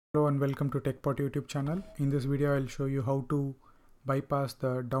Hello and welcome to TechPot YouTube channel. In this video I'll show you how to bypass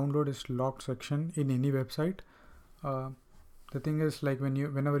the download is locked section in any website. The thing is, like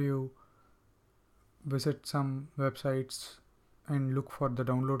whenever you visit some websites and look for the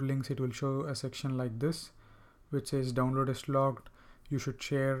download links, it will show a section like this which says download is locked. You should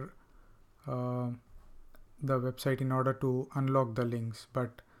share the website in order to unlock the links,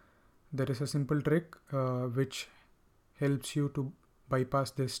 but there is a simple trick which helps you to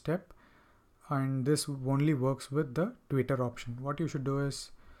bypass this step, and this only works with the Twitter option. What you should do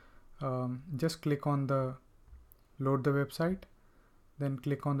is just click on the load the website, then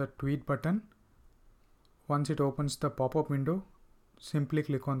click on the tweet button. Once it opens the pop-up window, simply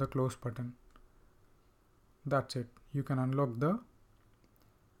click on the close button. That's it. You can unlock the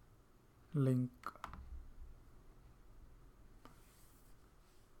link.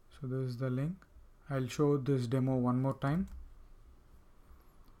 So this is the link. I'll show this demo one more time.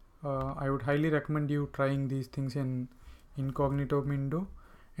 I would highly recommend you trying these things in incognito window,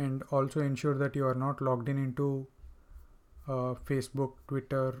 and also ensure that you are not logged into Facebook,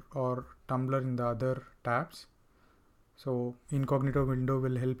 Twitter or Tumblr in the other tabs. So incognito window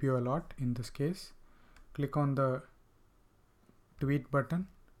will help you a lot in this case. Click on the tweet button,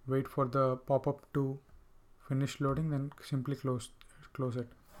 wait for the pop-up to finish loading, then simply close it.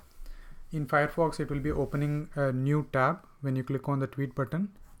 In Firefox it will be opening a new tab. When you click on the tweet button,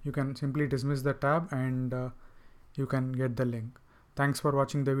 you can simply dismiss the tab and you can get the link. Thanks for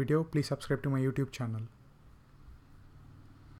watching the video. Please subscribe to my YouTube channel.